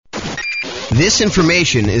This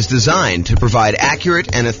information is designed to provide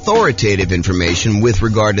accurate and authoritative information with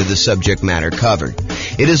regard to the subject matter covered.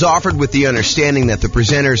 It is offered with the understanding that the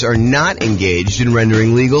presenters are not engaged in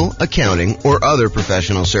rendering legal, accounting, or other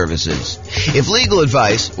professional services. If legal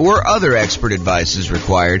advice or other expert advice is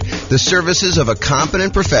required, the services of a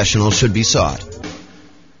competent professional should be sought.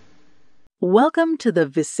 Welcome to the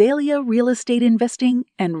Visalia Real Estate Investing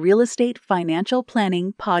and Real Estate Financial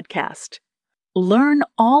Planning podcast. Learn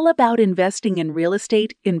all about investing in real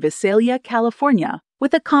estate in Visalia, California,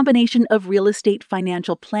 with a combination of real estate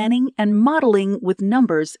financial planning and modeling with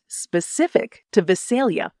numbers specific to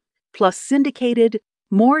Visalia, plus syndicated,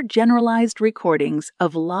 more generalized recordings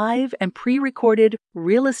of live and pre-recorded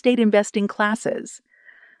real estate investing classes.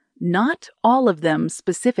 Not all of them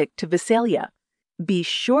specific to Visalia. Be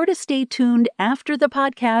sure to stay tuned after the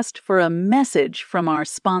podcast for a message from our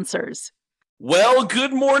sponsors. Well,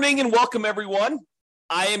 good morning and welcome, everyone.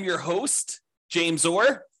 I am your host, James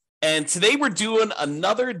Orr, and today we're doing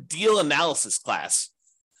another deal analysis class.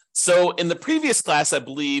 So in the previous class, I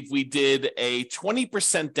believe we did a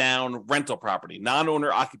 20% down rental property,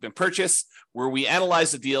 non-owner occupant purchase, where we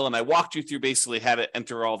analyzed the deal, and I walked you through basically how to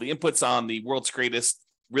enter all the inputs on the world's greatest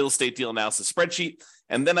real estate deal analysis spreadsheet.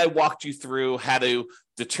 And then I walked you through how to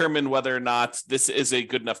determine whether or not this is a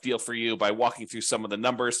good enough deal for you by walking through some of the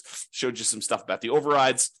numbers, showed you some stuff about the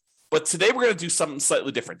overrides. But today we're going to do something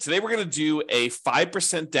slightly different. Today we're going to do a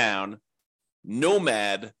 5% down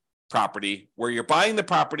Nomad property where you're buying the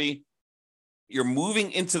property, you're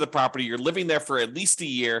moving into the property, you're living there for at least a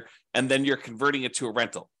year, and then you're converting it to a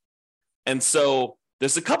rental. And so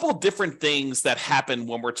there's a couple of different things that happen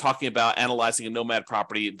when we're talking about analyzing a Nomad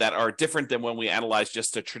property that are different than when we analyze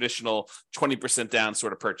just a traditional 20% down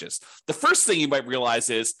sort of purchase. The first thing you might realize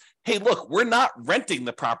is, hey, look, we're not renting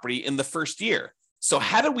the property in the first year. So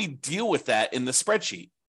how do we deal with that in the spreadsheet?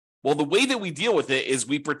 Well, the way that we deal with it is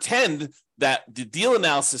we pretend that the deal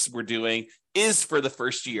analysis we're doing is for the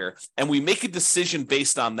first year, and we make a decision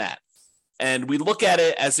based on that. And we look at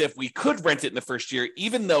it as if we could rent it in the first year,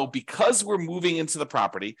 even though because we're moving into the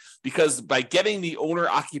property, because by getting the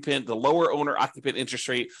owner-occupant, the lower owner-occupant interest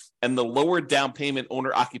rate and the lower down payment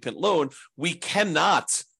owner-occupant loan, we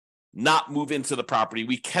cannot not move into the property.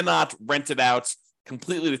 We cannot rent it out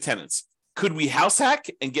completely to tenants. Could we house hack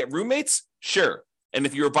and get roommates? Sure. And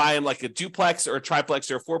if you were buying like a duplex or a triplex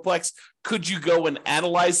or a fourplex, could you go and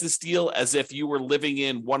analyze this deal as if you were living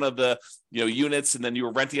in one of the units and then you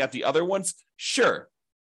were renting out the other ones? Sure.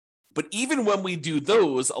 But even when we do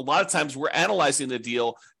those, a lot of times we're analyzing the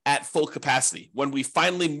deal at full capacity. When we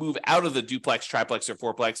finally move out of the duplex, triplex, or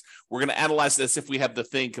fourplex, we're going to analyze this if we have the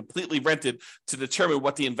thing completely rented to determine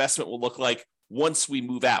what the investment will look like once we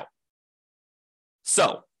move out.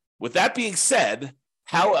 So with that being said,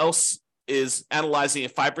 how else is analyzing a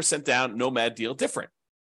 5% down Nomad deal different?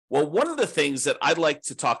 Well, one of the things that I'd like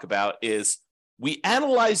to talk about is we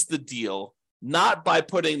analyze the deal not by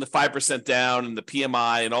putting the 5% down and the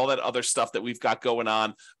PMI and all that other stuff that we've got going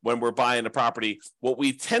on when we're buying a property. What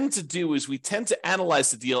we tend to do is we tend to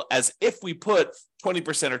analyze the deal as if we put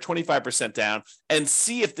 20% or 25% down and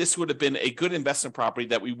see if this would have been a good investment property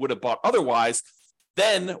that we would have bought otherwise.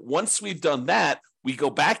 Then once we've done that, we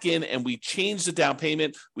go back in and we change the down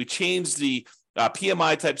payment, we change the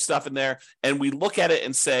PMI type stuff in there, and we look at it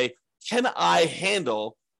and say, can I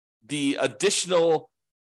handle the additional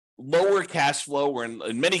lower cash flow, or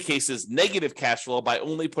in many cases, negative cash flow by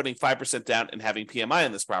only putting 5% down and having PMI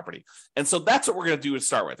on this property? And so that's what we're going to do to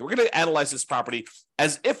start with. We're going to analyze this property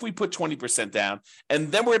as if we put 20% down,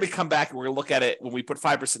 and then we're going to come back and we're going to look at it when we put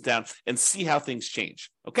 5% down and see how things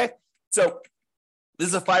change. Okay? So this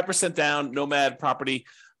is a 5% down Nomad property,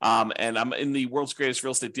 and I'm in the world's greatest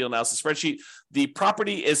real estate deal analysis spreadsheet. The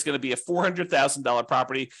property is going to be a $400,000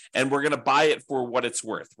 property, and we're going to buy it for what it's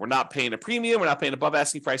worth. We're not paying a premium. We're not paying above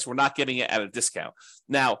asking price. We're not getting it at a discount.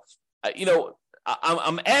 Now,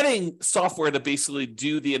 I'm adding software to basically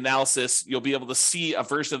do the analysis. You'll be able to see a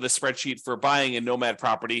version of the spreadsheet for buying a Nomad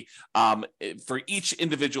property for each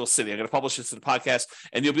individual city. I'm going to publish this in the podcast,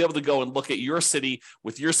 and you'll be able to go and look at your city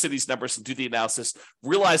with your city's numbers and do the analysis.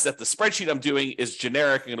 Realize that the spreadsheet I'm doing is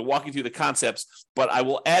generic. I'm going to walk you through the concepts, but I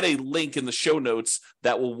will add a link in the show notes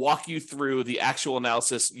that will walk you through the actual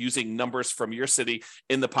analysis using numbers from your city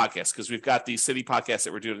in the podcast, because we've got these city podcasts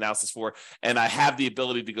that we're doing analysis for, and I have the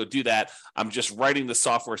ability to go do that. I'm just writing the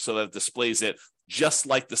software so that it displays it just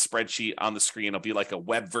like the spreadsheet on the screen. It'll be like a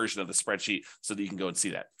web version of the spreadsheet so that you can go and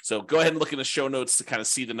see that. So go ahead and look in the show notes to kind of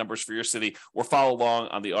see the numbers for your city, or follow along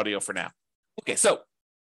on the audio for now. Okay, so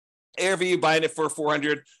ARV, buying it for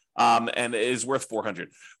 400 and it is worth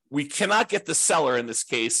 400. we cannot get the seller in this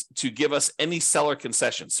case to give us any seller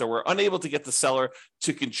concessions. So we're unable to get the seller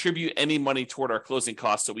to contribute any money toward our closing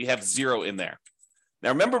costs. So we have zero in there. Now,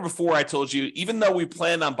 remember before I told you, even though we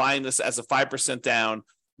plan on buying this as a 5% down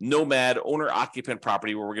Nomad owner-occupant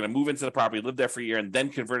property where we're going to move into the property, live there for a year, and then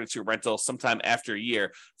convert it to a rental sometime after a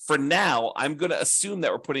year. For now, I'm going to assume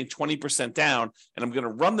that we're putting 20% down, and I'm going to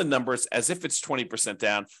run the numbers as if it's 20%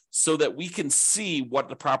 down so that we can see what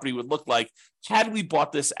the property would look like had we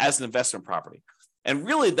bought this as an investment property. And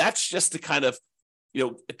really, that's just to kind of,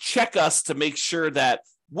 check us to make sure that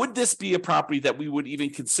would this be a property that we would even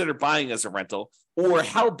consider buying as a rental, or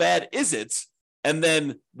how bad is it? And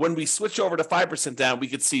then when we switch over to 5% down, we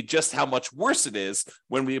could see just how much worse it is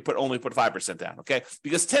when we only put 5% down, okay?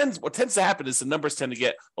 Because what tends to happen is the numbers tend to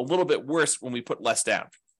get a little bit worse when we put less down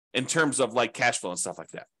in terms of like cash flow and stuff like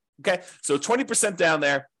that, okay? So 20% down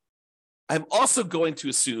there. I'm also going to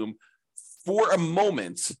assume for a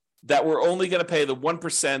moment that we're only going to pay the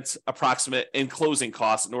 1% approximate in closing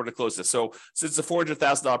costs in order to close this. So since it's a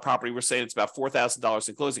 $400,000 property, we're saying it's about $4,000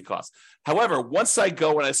 in closing costs. However, once I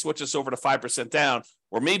go and I switch this over to 5% down,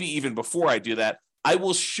 or maybe even before I do that, I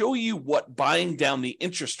will show you what buying down the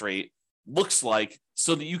interest rate looks like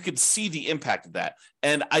so that you can see the impact of that.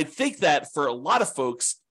 And I think that for a lot of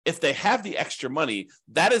folks, if they have the extra money,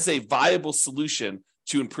 that is a viable solution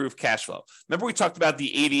to improve cash flow. Remember, we talked about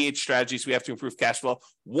the 88 strategies we have to improve cash flow.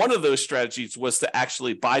 One of those strategies was to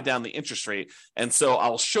actually buy down the interest rate. And so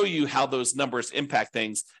I'll show you how those numbers impact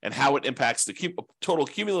things and how it impacts the total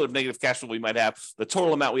cumulative negative cash flow we might have, the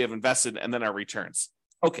total amount we have invested, and then our returns.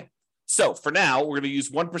 Okay, so for now, we're going to use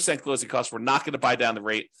 1% closing costs. We're not going to buy down the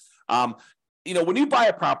rate. When you buy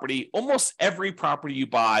a property, almost every property you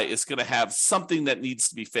buy is going to have something that needs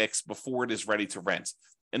to be fixed before it is ready to rent.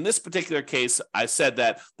 In this particular case, I said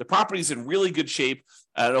that the property is in really good shape.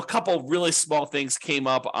 A couple really small things came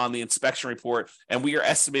up on the inspection report, and we are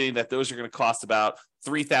estimating that those are going to cost about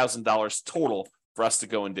 $3,000 total for us to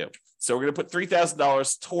go and do. So we're going to put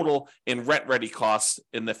 $3,000 total in rent-ready costs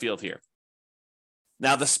in the field here.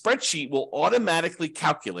 Now, the spreadsheet will automatically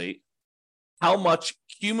calculate how much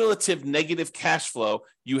cumulative negative cash flow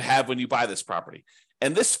you have when you buy this property.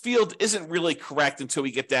 And this field isn't really correct until we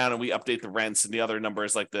get down and we update the rents and the other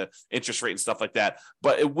numbers like the interest rate and stuff like that.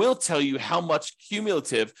 But it will tell you how much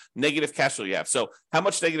cumulative negative cash flow you have. So how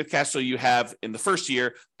much negative cash flow you have in the first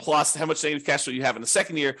year, plus how much negative cash flow you have in the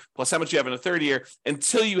second year, plus how much you have in the third year,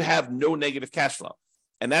 until you have no negative cash flow.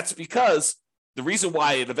 And that's because the reason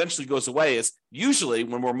why it eventually goes away is usually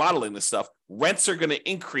when we're modeling this stuff, rents are going to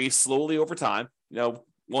increase slowly over time,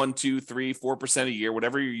 1, 2, 3, 4% a year,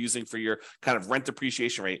 whatever you're using for your kind of rent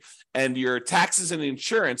depreciation rate. And your taxes and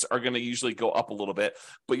insurance are going to usually go up a little bit,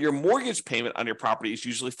 but your mortgage payment on your property is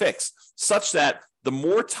usually fixed, such that the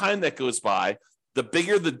more time that goes by, the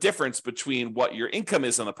bigger the difference between what your income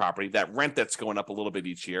is on the property, that rent that's going up a little bit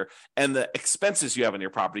each year, and the expenses you have on your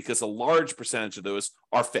property, because a large percentage of those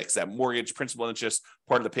are fixed. That mortgage, principal, interest,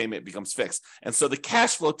 part of the payment becomes fixed. And so the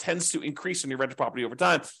cash flow tends to increase in your rental property over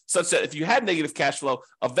time, such that if you had negative cash flow,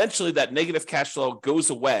 eventually that negative cash flow goes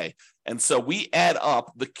away. And so we add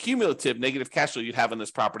up the cumulative negative cash flow you'd have on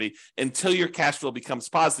this property until your cash flow becomes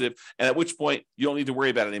positive, and at which point you don't need to worry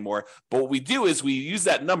about it anymore. But what we do is we use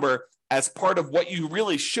that number as part of what you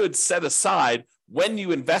really should set aside when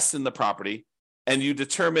you invest in the property, and you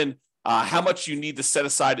determine how much you need to set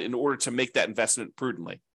aside in order to make that investment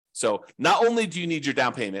prudently. So not only do you need your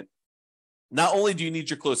down payment, not only do you need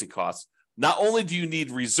your closing costs, not only do you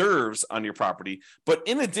need reserves on your property, but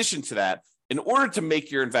in addition to that, in order to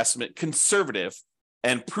make your investment conservative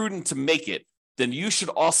and prudent to make it, then you should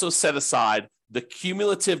also set aside the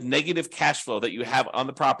cumulative negative cash flow that you have on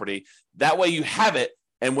the property. That way you have it.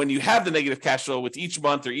 And when you have the negative cash flow with each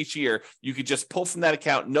month or each year, you could just pull from that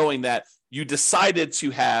account knowing that you decided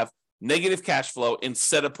to have negative cash flow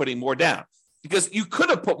instead of putting more down. Because you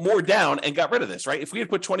could have put more down and got rid of this, right? If we had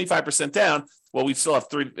put 25% down, well, we still have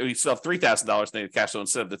 $3,000 negative cash flow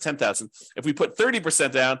instead of the $10,000. If we put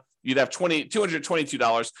 30% down, you'd have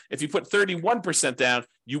 $222. If you put 31% down,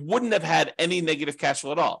 you wouldn't have had any negative cash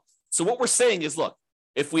flow at all. So what we're saying is, look,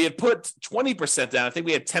 if we had put 20% down, I think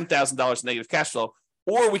we had $10,000 negative cash flow,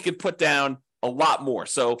 or we could put down a lot more.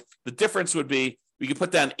 So the difference would be we could put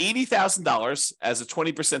down $80,000 as a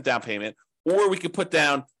 20% down payment, or we could put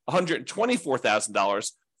down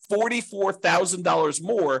 $124,000, $44,000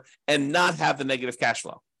 more, and not have the negative cash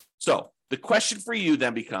flow. So the question for you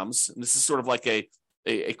then becomes, and this is sort of like a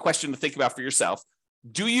question to think about for yourself,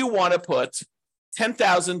 do you want to put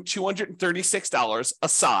 $10,236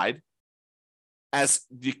 aside as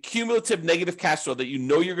the cumulative negative cash flow that you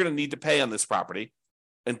know you're going to need to pay on this property?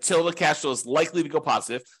 until the cash flow is likely to go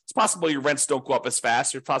positive. It's possible your rents don't go up as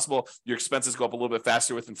fast. It's possible your expenses go up a little bit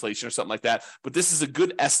faster with inflation or something like that. But this is a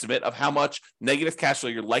good estimate of how much negative cash flow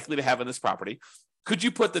you're likely to have in this property. Could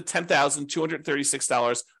you put the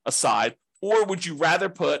 $10,236 aside, or would you rather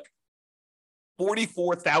put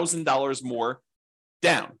 $44,000 more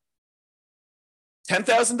down?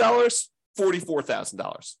 $10,000,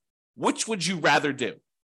 $44,000. Which would you rather do?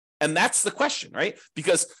 And that's the question, right?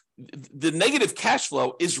 Because the negative cash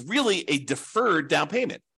flow is really a deferred down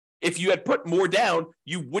payment. If you had put more down,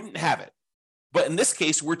 you wouldn't have it. But in this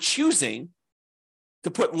case, we're choosing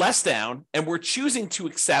to put less down, and we're choosing to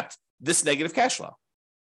accept this negative cash flow.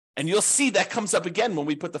 And you'll see that comes up again when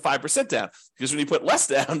we put the 5% down, because when you put less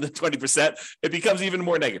down than 20%, it becomes even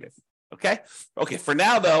more negative. Okay. For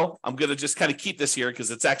now, though, I'm going to just kind of keep this here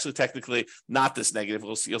because it's actually technically not this negative.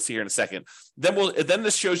 You'll see here in a second. Then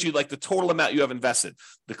this shows you like the total amount you have invested,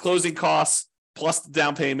 the closing costs plus the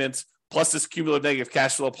down payment plus this cumulative negative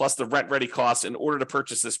cash flow plus the rent ready costs in order to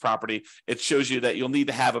purchase this property. It shows you that you'll need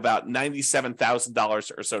to have about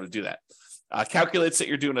 $97,000 or so to do that. Calculates that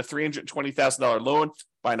you're doing a $320,000 loan,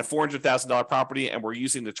 buying a $400,000 property, and we're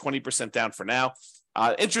using the 20% down for now.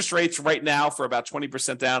 Interest rates right now for about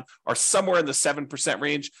 20% down are somewhere in the 7%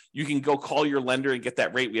 range. You can go call your lender and get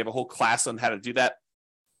that rate. We have a whole class on how to do that.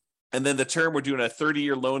 And then the term, we're doing a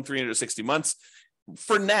 30-year loan, 360 months.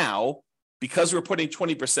 For now, because we're putting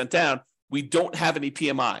 20% down, we don't have any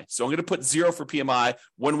PMI. So I'm going to put 0 for PMI.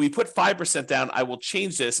 When we put 5% down, I will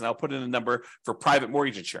change this and I'll put in a number for private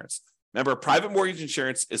mortgage insurance. Remember, private mortgage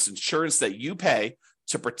insurance is insurance that you pay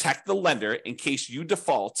to protect the lender in case you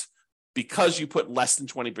default because you put less than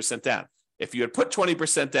 20% down. If you had put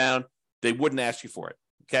 20% down, they wouldn't ask you for it,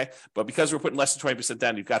 okay? But because we're putting less than 20%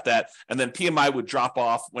 down, you've got that. And then PMI would drop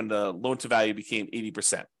off when the loan to value became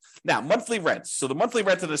 80%. Now, monthly rents. So the monthly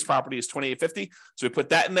rent of this property is $2,850. So we put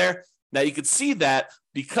that in there. Now you can see that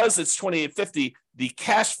because it's $2,850, the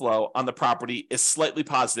cash flow on the property is slightly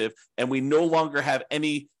positive, and we no longer have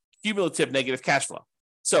any cumulative negative cash flow.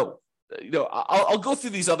 So, I'll go through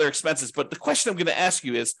these other expenses, but the question I'm going to ask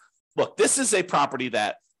you is, look, this is a property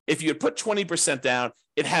that if you had put 20% down,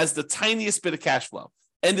 it has the tiniest bit of cash flow.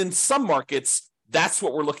 And in some markets, that's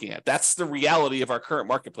what we're looking at. That's the reality of our current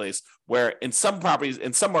marketplace, where in some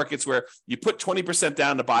markets where you put 20%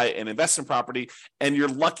 down to buy an investment property and you're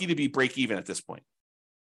lucky to be break even at this point,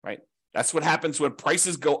 right? That's what happens when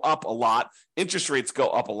prices go up a lot, interest rates go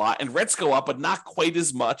up a lot, and rents go up, but not quite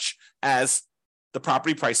as much as the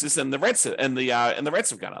property prices and the rents and the rents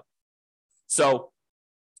have gone up. So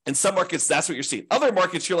in some markets, that's what you're seeing. Other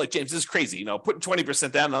markets, you're like, James, this is crazy. Putting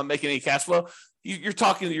 20% down, not making any cash flow. You're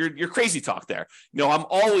talking, you're crazy talk there. I'm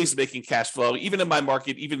always making cash flow, even in my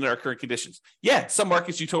market, even in our current conditions. Yeah, some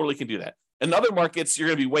markets you totally can do that. In other markets, you're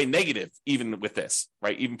going to be way negative, even with this,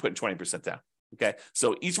 right? Even putting 20% down. Okay,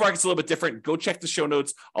 so each market's a little bit different. Go check the show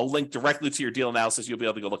notes. I'll link directly to your deal analysis. You'll be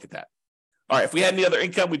able to go look at that. All right, if we had any other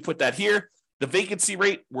income, we'd put that here. The vacancy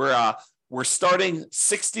rate, we're starting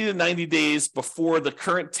 60 to 90 days before the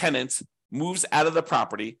current tenant moves out of the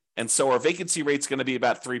property. And so our vacancy rate is going to be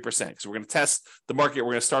about 3%. So we're going to test the market.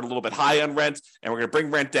 We're going to start a little bit high on rent, and we're going to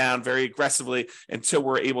bring rent down very aggressively until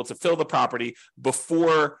we're able to fill the property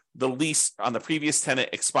before the lease on the previous tenant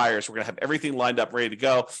expires. We're going to have everything lined up, ready to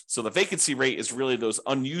go. So the vacancy rate is really those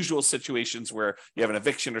unusual situations where you have an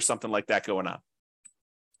eviction or something like that going on.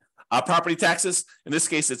 Property taxes, in this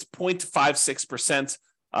case, it's 0.56%.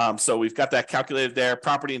 So we've got that calculated there.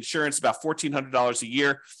 Property insurance, about $1,400 a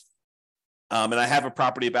year. And I have a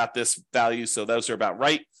property about this value, so those are about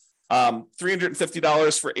right.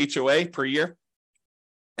 $350 for HOA per year.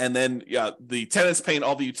 And then the tenant's paying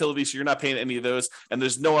all the utilities, so you're not paying any of those. And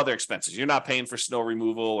there's no other expenses. You're not paying for snow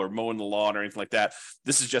removal or mowing the lawn or anything like that.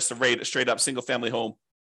 This is just a straight up single family home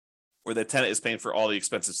where the tenant is paying for all the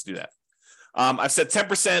expenses to do that. I've said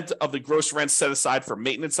 10% of the gross rent set aside for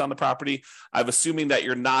maintenance on the property. I'm assuming that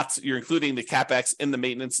you're including the CapEx in the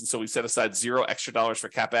maintenance. And so we set aside $0 extra for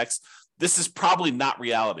CapEx. This is probably not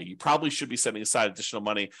reality. You probably should be setting aside additional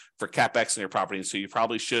money for CapEx in your property. And so you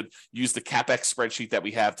probably should use the CapEx spreadsheet that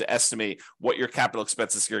we have to estimate what your capital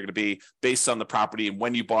expenses are going to be based on the property and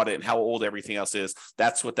when you bought it and how old everything else is.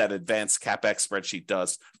 That's what that advanced CapEx spreadsheet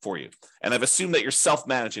does for you. And I've assumed that you're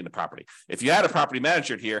self-managing the property. If you had a property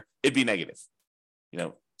manager here, it'd be negative,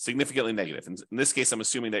 significantly negative. In this case, I'm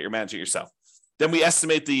assuming that you're managing it yourself. Then we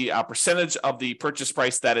estimate the percentage of the purchase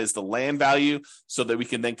price that is the land value, so that we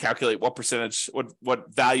can then calculate what percentage,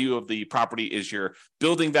 what value of the property is your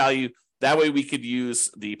building value. That way we could use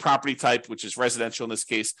the property type, which is residential in this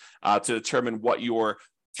case, to determine what your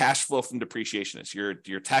cash flow from depreciation is, your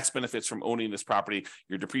tax benefits from owning this property,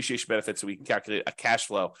 your depreciation benefits, so we can calculate a cash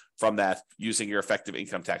flow from that using your effective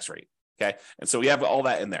income tax rate. Okay. And so we have all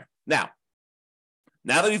that in there. Now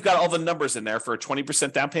that we've got all the numbers in there for a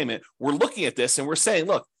 20% down payment, we're looking at this and we're saying,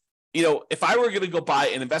 look, if I were going to go buy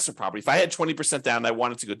an investment property, if I had 20% down and I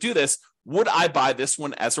wanted to go do this, would I buy this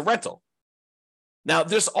one as a rental? Now,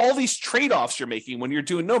 there's all these trade-offs you're making when you're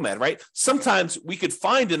doing Nomad, right? Sometimes we could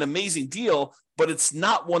find an amazing deal, but it's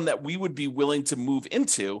not one that we would be willing to move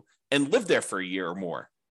into and live there for a year or more.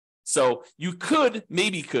 So you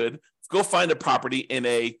maybe could go find a property in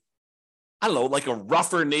like a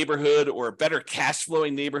rougher neighborhood or a better cash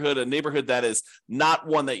flowing neighborhood, a neighborhood that is not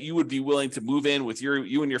one that you would be willing to move in with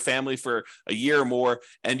you and your family for a year or more,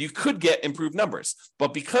 and you could get improved numbers.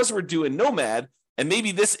 But because we're doing Nomad, and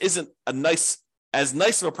maybe this isn't as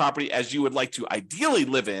nice of a property as you would like to ideally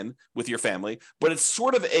live in with your family, but it's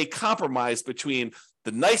sort of a compromise between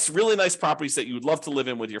the really nice properties that you would love to live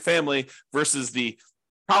in with your family versus the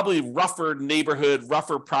probably rougher neighborhood,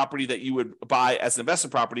 rougher property that you would buy as an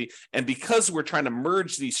investment property. And because we're trying to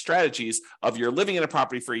merge these strategies of you're living in a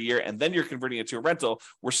property for a year and then you're converting it to a rental,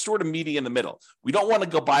 we're sort of meeting in the middle. We don't want to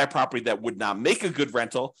go buy a property that would not make a good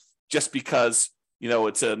rental just because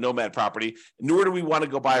it's a Nomad property, nor do we want to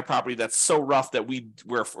go buy a property that's so rough that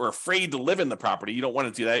we're afraid to live in the property. You don't want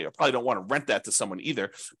to do that. You probably don't want to rent that to someone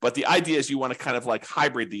either. But the idea is you want to kind of like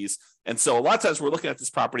hybrid these. And so a lot of times we're looking at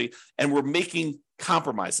this property and we're making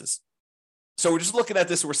compromises. So we're just looking at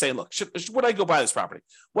this and we're saying, look, would I go buy this property?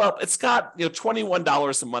 Well, it's got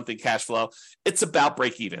 $21 a month in cash flow. It's about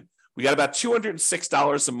break even. We got about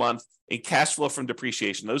 $206 a month in cash flow from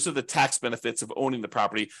depreciation. Those are the tax benefits of owning the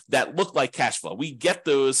property that look like cash flow. We get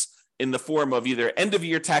those in the form of either end of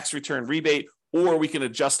year tax return rebate, or we can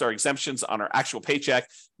adjust our exemptions on our actual paycheck,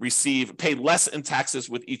 pay less in taxes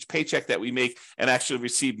with each paycheck that we make, and actually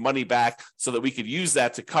receive money back so that we could use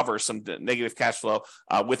that to cover some negative cash flow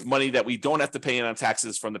with money that we don't have to pay in on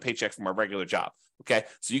taxes from the paycheck from our regular job. Okay,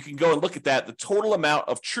 so you can go and look at that. The total amount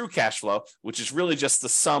of true cash flow, which is really just the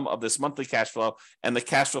sum of this monthly cash flow and the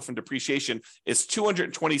cash flow from depreciation, is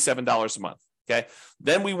 $227 a month. Okay,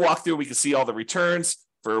 then we walk through, we can see all the returns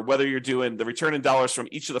for whether you're doing the return in dollars from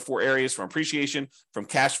each of the four areas, from appreciation, from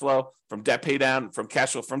cash flow, from debt pay down, from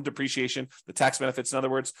cash flow from depreciation, the tax benefits, in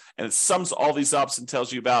other words, and it sums all these up and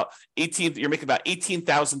tells you you're making about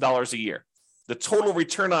 $18,000 a year. The total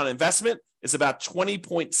return on investment is about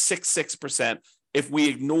 20.66% if we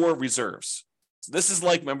ignore reserves. So this is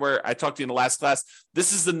like, remember I talked to you in the last class,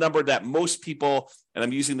 this is the number that most people, and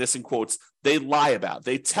I'm using this in quotes, they lie about.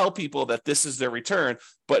 They tell people that this is their return,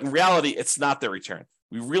 but in reality, it's not their return.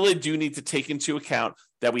 We really do need to take into account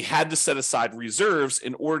that we had to set aside reserves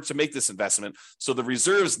in order to make this investment. So the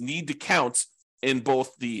reserves need to count in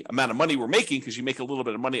both the amount of money we're making, because you make a little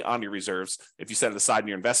bit of money on your reserves if you set it aside and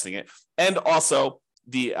you're investing it, and also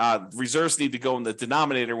the reserves need to go in the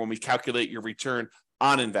denominator when we calculate your return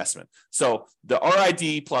on investment. So the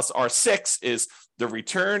RID plus R6 is the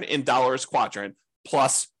return in dollars quadrant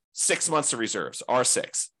plus 6 months of reserves,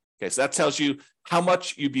 R6. Okay, so that tells you how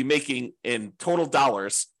much you'd be making in total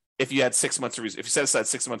dollars if you had 6 months of if you set aside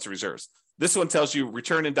 6 months of reserves. This one tells you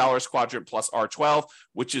return in dollars quadrant plus R12,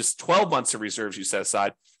 which is 12 months of reserves you set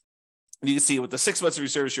aside. And you can see with the 6 months of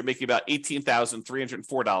reserves, you're making about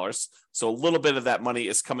 $18,304. So a little bit of that money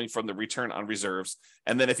is coming from the return on reserves.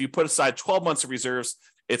 And then if you put aside 12 months of reserves,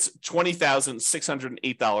 it's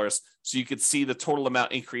 $20,608. So you could see the total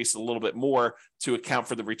amount increase a little bit more to account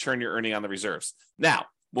for the return you're earning on the reserves. Now,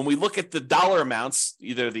 when we look at the dollar amounts,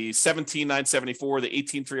 either the $17,974, the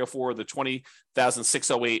 $18,304, the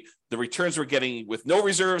 $20,608, the returns we're getting with no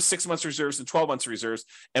reserves, 6 months reserves, and 12 months reserves,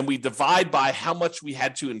 and we divide by how much we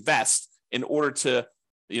had to invest in order to,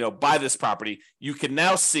 buy this property, you can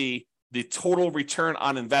now see the total return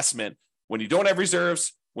on investment when you don't have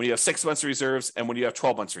reserves, when you have 6 months reserves, and when you have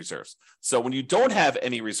 12 months reserves. So when you don't have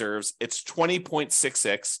any reserves, it's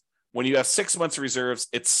 20.66. When you have 6 months of reserves,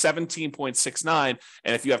 it's 17.69.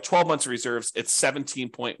 And if you have 12 months of reserves, it's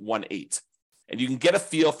 17.18. And you can get a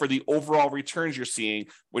feel for the overall returns you're seeing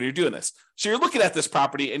when you're doing this. So you're looking at this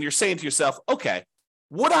property and you're saying to yourself, okay,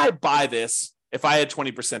 would I buy this if I had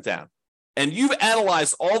 20% down? And you've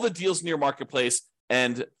analyzed all the deals in your marketplace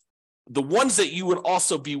and the ones that you would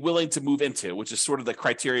also be willing to move into, which is sort of the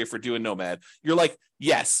criteria for doing Nomad. You're like,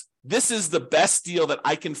 yes, this is the best deal that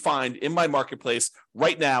I can find in my marketplace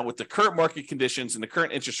right now with the current market conditions and the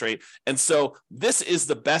current interest rate. And so this is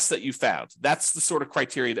the best that you found. That's the sort of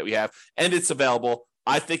criteria that we have, and it's available.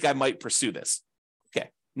 I think I might pursue this. Okay.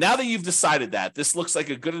 Now that you've decided that this looks like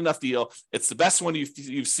a good enough deal, it's the best one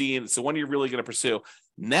you've seen, it's the one you're really going to pursue.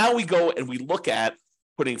 Now we go and we look at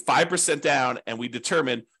putting 5% down, and we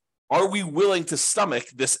determine, are we willing to stomach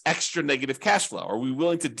this extra negative cash flow? Are we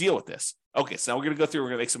willing to deal with this? Okay, so now we're going to go through, we're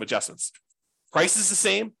going to make some adjustments. Price is the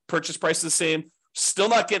same, purchase price is the same, still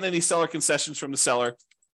not getting any seller concessions from the seller.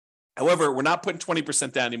 However, we're not putting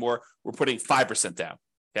 20% down anymore, we're putting 5% down,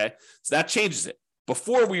 okay? So that changes it.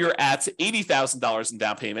 Before we were at $80,000 in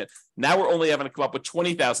down payment, now we're only having to come up with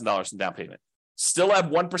 $20,000 in down payment. Still have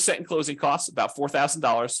 1% in closing costs, about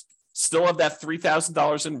 $4,000. Still have that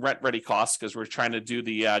 $3,000 in rent ready costs because we're trying to do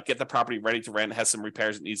the get the property ready to rent, has some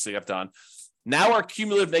repairs that needs to get done. Now our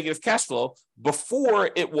cumulative negative cash flow,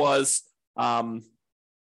 before it was I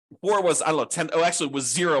don't know, 10, actually it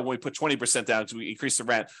was zero when we put 20% down because we increased the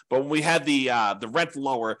rent. But when we had the rent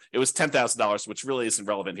lower, it was $10,000, which really isn't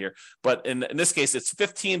relevant here. But in this case, it's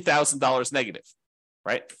 $15,000 negative,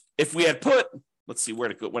 right? If we had put, let's see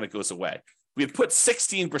when it goes away. We had put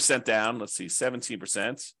 16% down, let's see,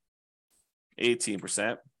 17%,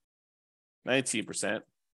 18%, 19%.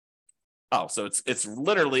 Oh, so it's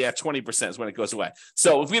literally at 20% is when it goes away.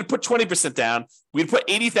 So if we had put 20% down, we'd put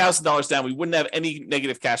 $80,000 down, we wouldn't have any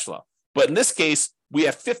negative cash flow. But in this case, we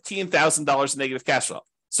have $15,000 negative cash flow.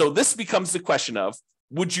 So this becomes the question of,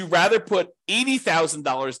 would you rather put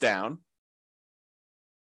 $80,000 down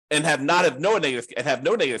and have no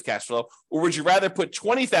negative cash flow, or would you rather put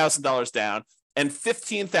 $20,000 down and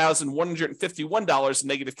 $15,151 in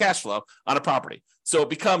negative cash flow on a property? So it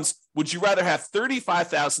becomes, would you rather have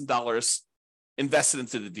 $35,000 invested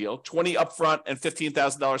into the deal, 20 upfront and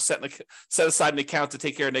 $15,000 set aside in an account to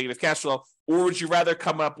take care of negative cash flow, or would you rather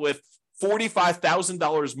come up with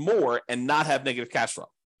 $45,000 more and not have negative cash flow?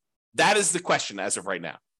 That is the question as of right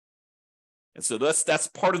now. And so that's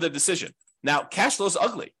part of the decision. Now, cash flow is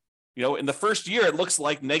ugly. In the first year, it looks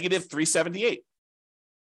like negative $378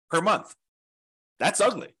 per month. That's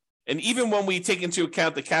ugly. And even when we take into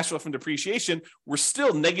account the cash flow from depreciation, we're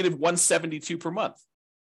still negative $172 per month.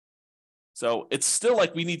 So it's still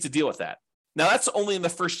like we need to deal with that. Now, that's only in the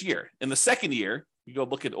first year. In the second year, you go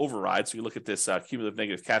look at overrides. So you look at this cumulative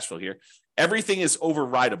negative cash flow here. Everything is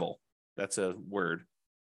overridable. That's a word.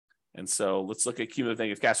 And so let's look at cumulative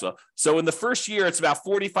negative cash flow. So in the first year, it's about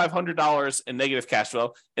 $4,500 in negative cash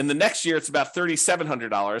flow. In the next year, it's about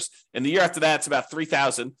 $3,700. In the year after that, it's about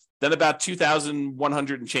 $3,000. Then about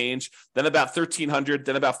 $2,100 and change. Then about $1,300.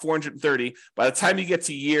 Then about $430. By the time you get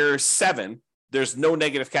to year 7, there's no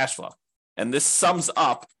negative cash flow. And this sums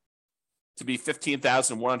up to be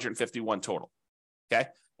 $15,151 total. Okay.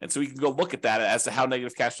 And so we can go look at that as to how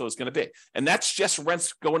negative cash flow is going to be. And that's just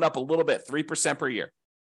rents going up a little bit, 3% per year.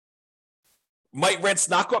 Might rents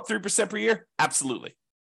not go up 3% per year? Absolutely.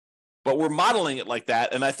 But we're modeling it like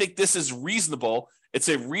that. And I think this is reasonable. It's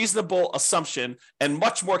a reasonable assumption and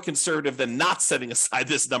much more conservative than not setting aside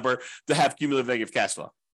this number to have cumulative negative cash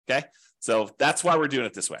flow. Okay. So that's why we're doing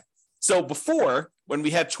it this way. So before, when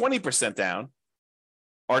we had 20% down,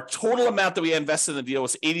 our total amount that we invested in the deal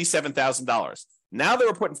was $87,000. Now that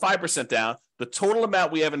we're putting 5% down, the total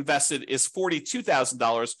amount we have invested is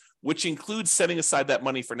 $42,000, which includes setting aside that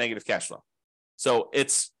money for negative cash flow. So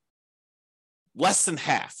it's less than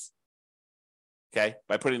half, okay,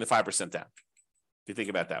 by putting the 5% down, if you think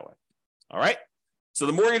about it that way. All right. So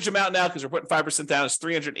the mortgage amount now, because we're putting 5% down, is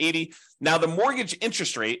 $380. Now the mortgage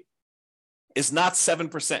interest rate is not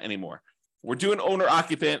 7% anymore. We're doing owner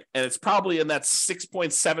occupant, and it's probably in that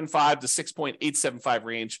 6.75 to 6.875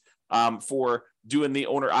 range for doing the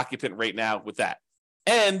owner occupant rate now with that.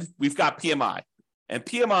 And we've got PMI. And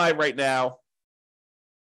PMI right now,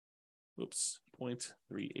 0.38.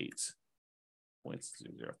 0.038.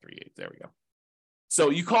 There we go. So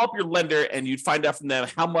you call up your lender and you'd find out from them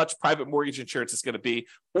how much private mortgage insurance is going to be.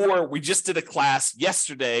 Or we just did a class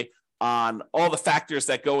yesterday on all the factors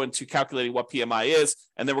that go into calculating what PMI is.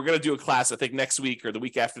 And then we're going to do a class, I think next week or the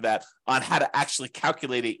week after that, on how to actually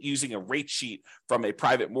calculate it using a rate sheet from a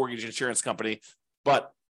private mortgage insurance company.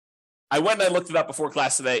 But I went and I looked it up before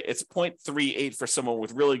class today. It's 0.38 for someone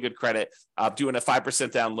with really good credit, doing a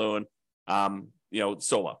 5% down loan,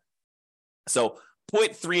 solo. So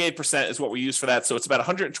 0.38% is what we use for that. So it's about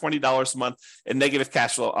 $120 a month in negative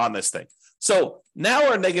cash flow on this thing. So now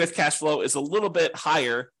our negative cash flow is a little bit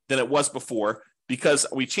higher than it was before because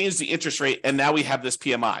we changed the interest rate and now we have this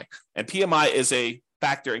PMI. And PMI is a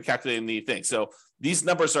factor in calculating the thing. So these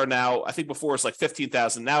numbers are now, I think before it's like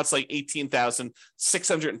 $15,000. Now it's like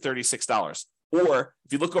 $18,636. Or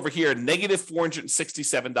if you look over here, negative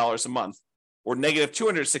 $467 a month or negative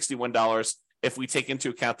 $261 if we take into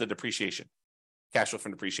account the depreciation, cash flow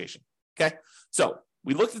from depreciation. Okay. So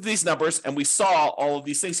we looked at these numbers and we saw all of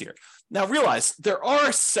these things here. Now realize there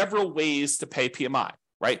are several ways to pay PMI,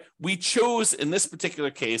 right? We chose in this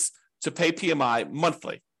particular case to pay PMI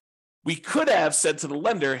monthly. We could have said to the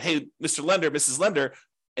lender, hey, Mr. Lender, Mrs. Lender,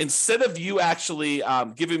 instead of you actually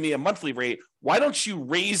giving me a monthly rate, why don't you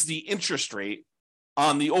raise the interest rate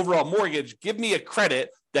on the overall mortgage? Give me a credit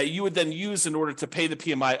that you would then use in order to pay the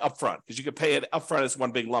PMI upfront, because you could pay it upfront as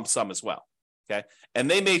one big lump sum as well. Okay. And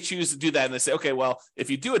they may choose to do that. And they say, okay, well, if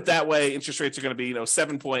you do it that way, interest rates are going to be,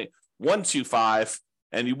 7.125,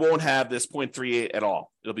 and you won't have this 0.38 at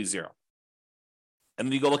all. It'll be zero. And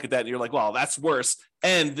then you go look at that and you're like, well, that's worse.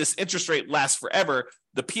 And this interest rate lasts forever.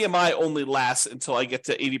 The PMI only lasts until I get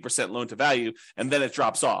to 80% loan to value, and then it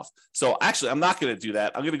drops off. So actually, I'm not going to do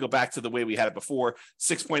that. I'm going to go back to the way we had it before,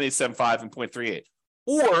 6.875 and 0.38.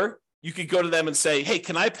 Or you could go to them and say, hey,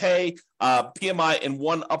 can I pay PMI in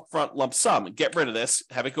one upfront lump sum? Get rid of this,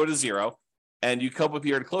 have it go to zero, and you come up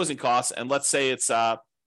here in closing costs, and let's say it's,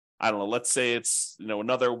 let's say it's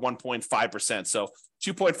another 1.5%. So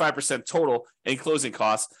 2.5% total in closing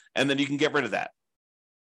costs, and then you can get rid of that.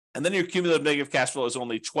 And then your cumulative negative cash flow is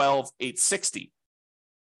only 12,860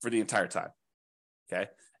 for the entire time. Okay.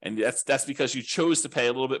 And that's because you chose to pay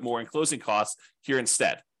a little bit more in closing costs here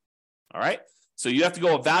instead. All right. So you have to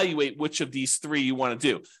go evaluate which of these three you want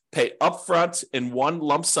to do. Pay upfront in one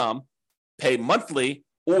lump sum, pay monthly,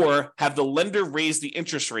 or have the lender raise the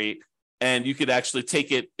interest rate, and you could actually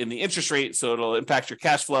take it in the interest rate, so it'll impact your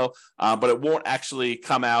cash flow, but it won't actually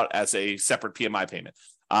come out as a separate PMI payment.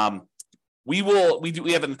 We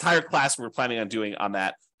have an entire class we're planning on doing on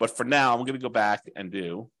that, but for now, I'm going to go back and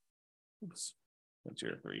do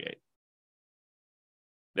 0.038.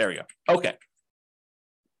 There we go. Okay.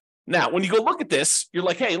 Now, when you go look at this, you're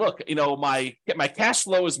like, hey, look, my cash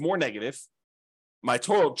flow is more negative. My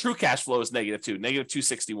total true cash flow is negative too, negative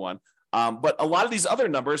 261. But a lot of these other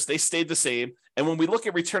numbers, they stayed the same. And when we look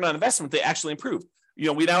at return on investment, they actually improved.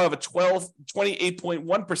 We now have a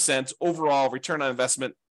 28.1% overall return on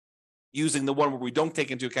investment using the one where we don't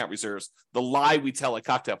take into account reserves, the lie we tell at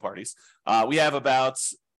cocktail parties. We have about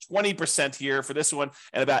 20% here for this one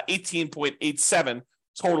and about 18.87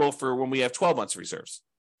 total for when we have 12 months reserves.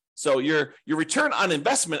 So your return on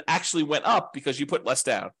investment actually went up because you put less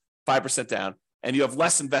down, 5% down, and you have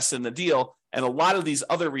less invested in the deal. And a lot of these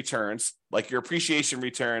other returns, like your appreciation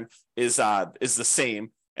return is the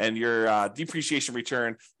same, and your depreciation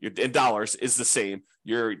return in dollars is the same.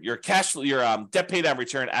 Your cash flow, your debt pay down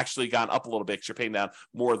return actually gone up a little bit because you're paying down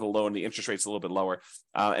more of the loan. The interest rate's a little bit lower,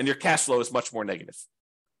 and your cash flow is much more negative.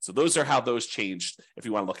 So those are how those changed if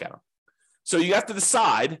you want to look at them. So you have to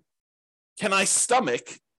decide, can I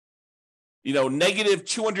stomach negative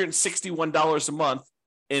 $261 a month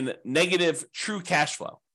in negative true cash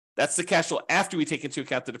flow? That's the cash flow after we take into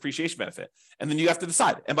account the depreciation benefit. And then you have to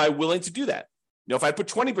decide, am I willing to do that? If I put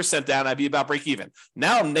 20% down, I'd be about break even.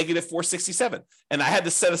 Now I'm negative 467. And I had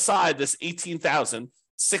to set aside this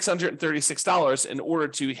 $18,636 in order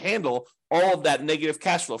to handle all of that negative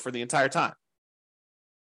cash flow for the entire time.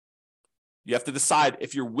 You have to decide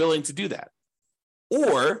if you're willing to do that.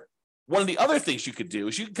 Or one of the other things you could do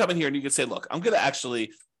is you can come in here and you can say, look, I'm going to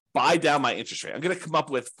actually buy down my interest rate. I'm going to come up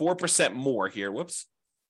with 4% more here.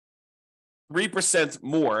 3%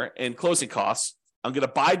 more in closing costs. I'm going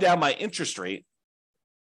to buy down my interest rate.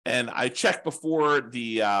 And I checked before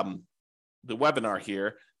the webinar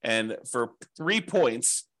here. And for 3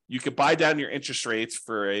 points, you could buy down your interest rates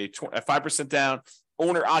for a 5% down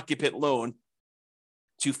owner-occupant loan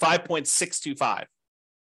to 5.625.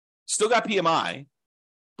 Still got PMI,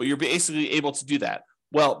 but you're basically able to do that.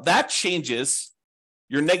 Well, that changes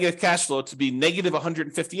your negative cash flow to be negative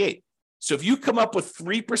 158. So if you come up with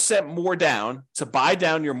 3% more down to buy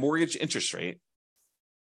down your mortgage interest rate,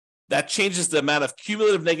 that changes the amount of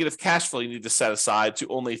cumulative negative cash flow you need to set aside to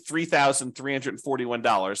only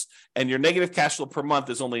 $3,341. And your negative cash flow per month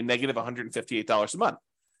is only negative $158 a month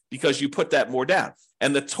because you put that more down.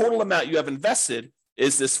 And the total amount you have invested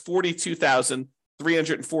is this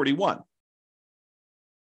 $42,341.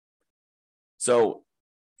 So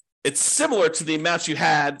it's similar to the amounts you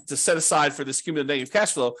had to set aside for this cumulative negative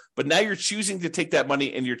cash flow, but now you're choosing to take that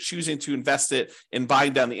money and you're choosing to invest it in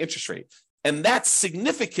buying down the interest rate. And that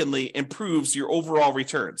significantly improves your overall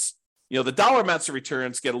returns. The dollar amounts of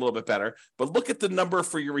returns get a little bit better, but look at the number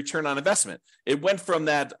for your return on investment. It went from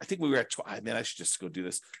that, I think we were at, I should just go do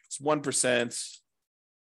this. It's 1%,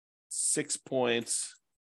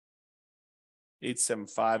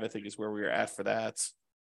 6.875, I think is where we were at for that.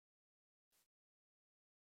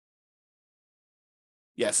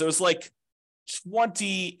 Yeah, so it's like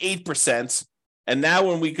 28%. And now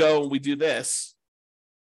when we go and we do this,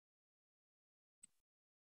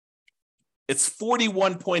 it's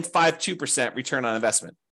 41.52% return on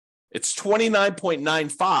investment. It's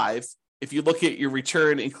 29.95 if you look at your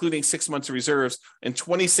return, including 6 months of reserves, and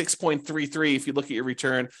 26.33 if you look at your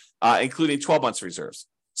return, including 12 months of reserves.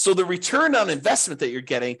 So the return on investment that you're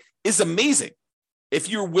getting is amazing. If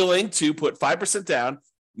you're willing to put 5% down,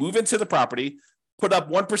 move into the property, put up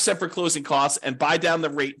 1% for closing costs, and buy down the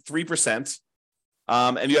rate 3%,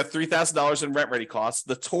 and you have $3,000 in rent-ready costs,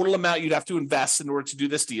 the total amount you'd have to invest in order to do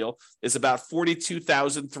this deal is about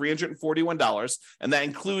 $42,341, and that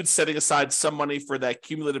includes setting aside some money for that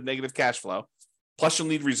cumulative negative cash flow, plus you'll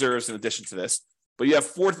need reserves in addition to this. But you have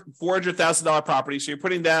 $400,000 property, so you're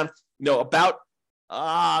putting down, about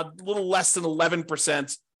a little less than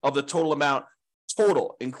 11% of the total amount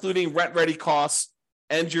total, including rent-ready costs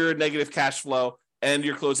and your negative cash flow and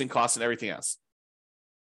your closing costs and everything else.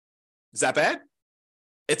 Is that bad?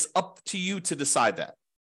 It's up to you to decide that.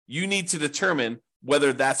 You need to determine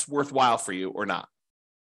whether that's worthwhile for you or not.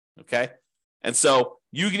 Okay? And so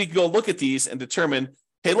you need to go look at these and determine,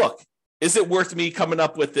 hey, look, is it worth me coming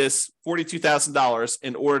up with this $42,000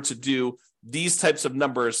 in order to do these types of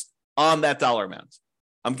numbers on that dollar amount?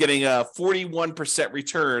 I'm getting a 41%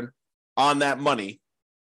 return on that money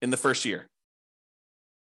in the first year.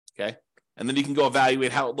 Okay? And then you can go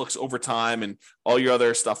evaluate how it looks over time and all your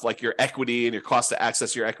other stuff like your equity and your cost to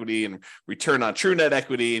access your equity and return on true net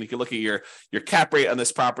equity. And you can look at your cap rate on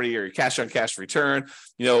this property or your cash on cash return.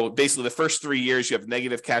 Basically the first 3 years you have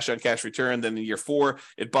negative cash on cash return. Then in year 4,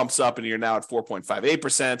 it bumps up and you're now at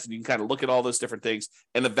 4.58%. And you can kind of look at all those different things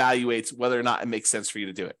and evaluate whether or not it makes sense for you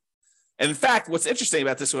to do it. And in fact, what's interesting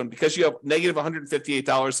about this one, because you have negative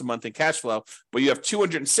 $158 a month in cash flow, but you have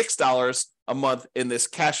 $206 a month in this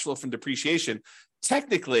cash flow from depreciation,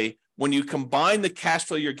 technically, when you combine the cash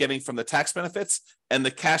flow you're getting from the tax benefits and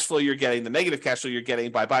the cash flow you're getting, the negative cash flow you're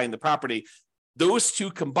getting by buying the property, those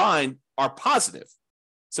two combined are positive.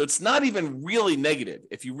 So it's not even really negative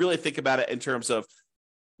if you really think about it in terms of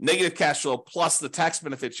negative cash flow plus the tax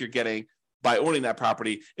benefits you're getting by owning that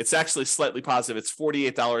property. It's actually slightly positive. It's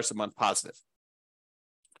 $48 a month positive,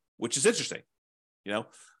 which is interesting.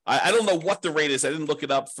 I don't know what the rate is. I didn't look it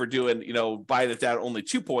up for doing, buying it down only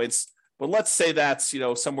 2 points, but let's say that's,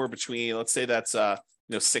 somewhere between, let's say that's,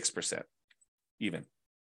 6% even.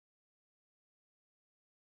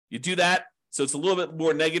 You do that. So it's a little bit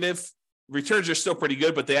more negative. Returns are still pretty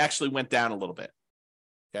good, but they actually went down a little bit.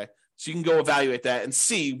 Okay. So you can go evaluate that and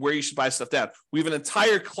see where you should buy stuff down. We have an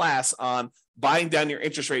entire class on buying down your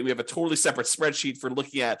interest rate. We have a totally separate spreadsheet for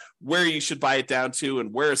looking at where you should buy it down to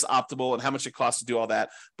and where it's optimal and how much it costs to do all that.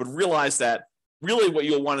 But realize that really what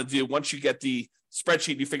you'll want to do once you get the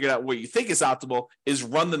spreadsheet, you figured out what you think is optimal, is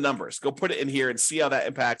run the numbers. Go put it in here and see how that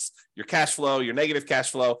impacts your cash flow, your negative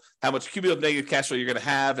cash flow, how much cumulative negative cash flow you're going to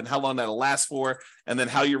have and how long that'll last for, and then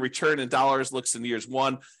how your return in dollars looks in year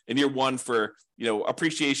one for,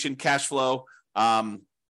 appreciation, cash flow,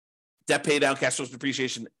 debt pay down, cash flow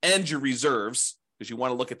depreciation, and your reserves, because you want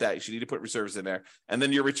to look at that. You should need to put reserves in there. And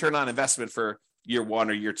then your return on investment for year 1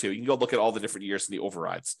 or year 2. You can go look at all the different years in the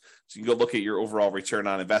overrides. So you can go look at your overall return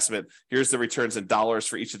on investment. Here's the returns in dollars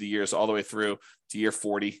for each of the years all the way through to year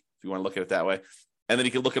 40, if you want to look at it that way. And then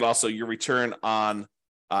you can look at also your return on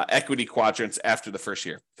equity quadrants after the first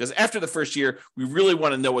year. Because after the first year, we really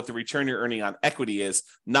want to know what the return you're earning on equity is,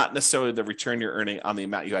 not necessarily the return you're earning on the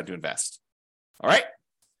amount you had to invest. All right.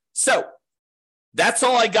 So that's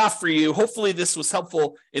all I got for you. Hopefully this was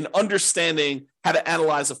helpful in understanding how to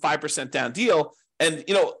analyze a 5% down deal. And,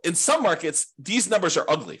 in some markets, these numbers are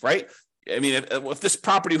ugly, right? I mean, if this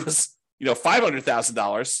property was,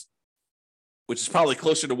 $500,000, which is probably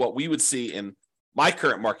closer to what we would see in my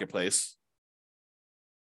current marketplace,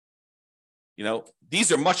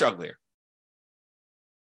 these are much uglier.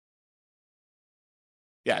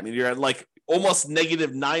 Yeah, I mean, you're at like almost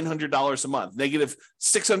negative $900 a month, negative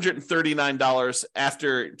 $639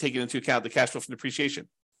 after taking into account the cash flow from depreciation.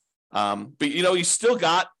 But you still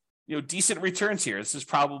got decent returns here. This is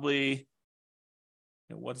probably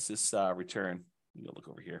what is this return? You go look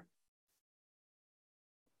over here.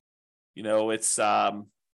 It's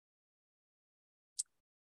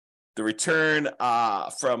the return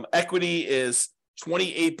from equity is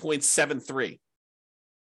 28.73.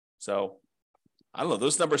 So I don't know.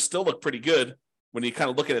 Those numbers still look pretty good when you kind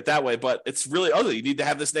of look at it that way, but it's really ugly. You need to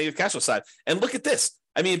have this negative cash flow side. And look at this.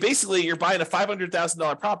 I mean, basically, you're buying a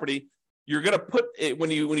 $500,000 property. You're going to put it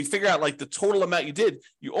when you figure out like the total amount you did.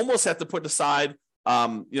 You almost have to put aside,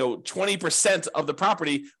 20% of the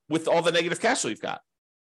property with all the negative cash flow you've got.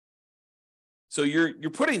 So you're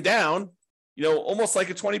putting down, almost like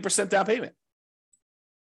a 20% down payment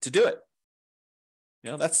to do it.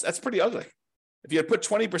 That's pretty ugly. If you had put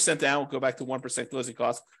 20% down, go back to 1% closing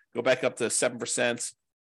costs, go back up to 7%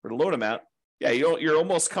 for the loan amount, Yeah, you're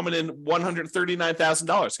almost coming in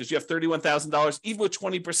 $139,000 because you have $31,000 even with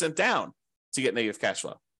 20% down to get negative cash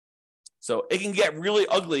flow. So it can get really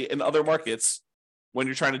ugly in other markets when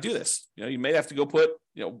you're trying to do this. You may have to go put,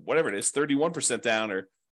 whatever it is, 31% down or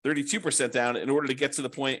 32% down in order to get to the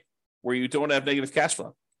point where you don't have negative cash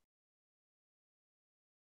flow.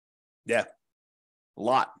 Yeah, a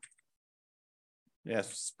lot. Yeah,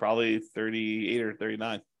 it's probably 38 or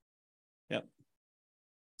 39. Yep.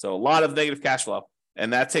 So a lot of negative cash flow,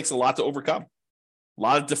 and that takes a lot to overcome. A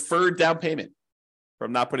lot of deferred down payment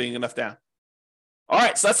from not putting enough down. All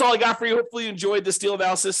right, so that's all I got for you. Hopefully you enjoyed this deal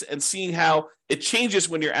analysis and seeing how it changes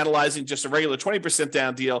when you're analyzing just a regular 20%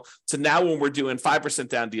 down deal to now when we're doing 5%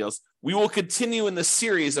 down deals. We will continue in this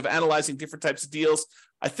series of analyzing different types of deals.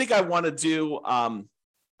 I think I want to do, I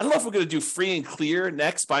don't know if we're going to do free and clear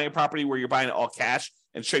next, buying a property where you're buying it all cash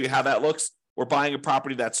and show you how that looks, or buying a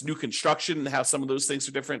property that's new construction and how some of those things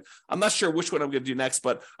are different. I'm not sure which one I'm going to do next,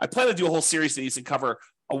 but I plan to do a whole series of these and cover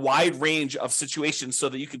a wide range of situations so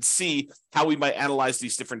that you can see how we might analyze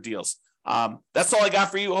these different deals. That's all I got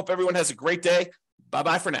for you. Hope everyone has a great day.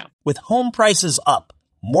 Bye-bye for now. With home prices up,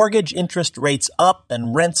 mortgage interest rates up,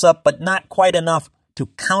 and rents up, but not quite enough to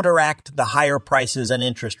counteract the higher prices and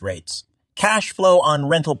interest rates, cash flow on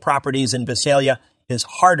rental properties in Visalia is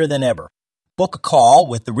harder than ever. Book a call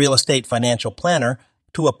with the Real Estate Financial Planner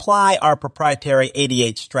to apply our proprietary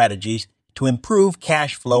 88 strategies to improve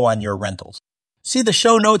cash flow on your rentals. See the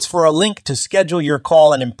show notes for a link to schedule your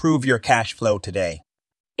call and improve your cash flow today.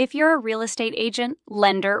 If you're a real estate agent,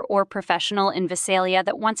 lender, or professional in Visalia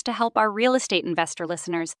that wants to help our real estate investor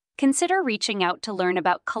listeners, consider reaching out to learn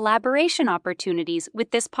about collaboration opportunities with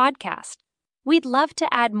this podcast. We'd love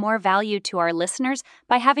to add more value to our listeners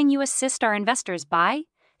by having you assist our investors buy,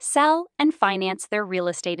 sell, and finance their real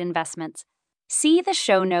estate investments. See the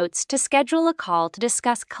show notes to schedule a call to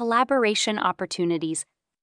discuss collaboration opportunities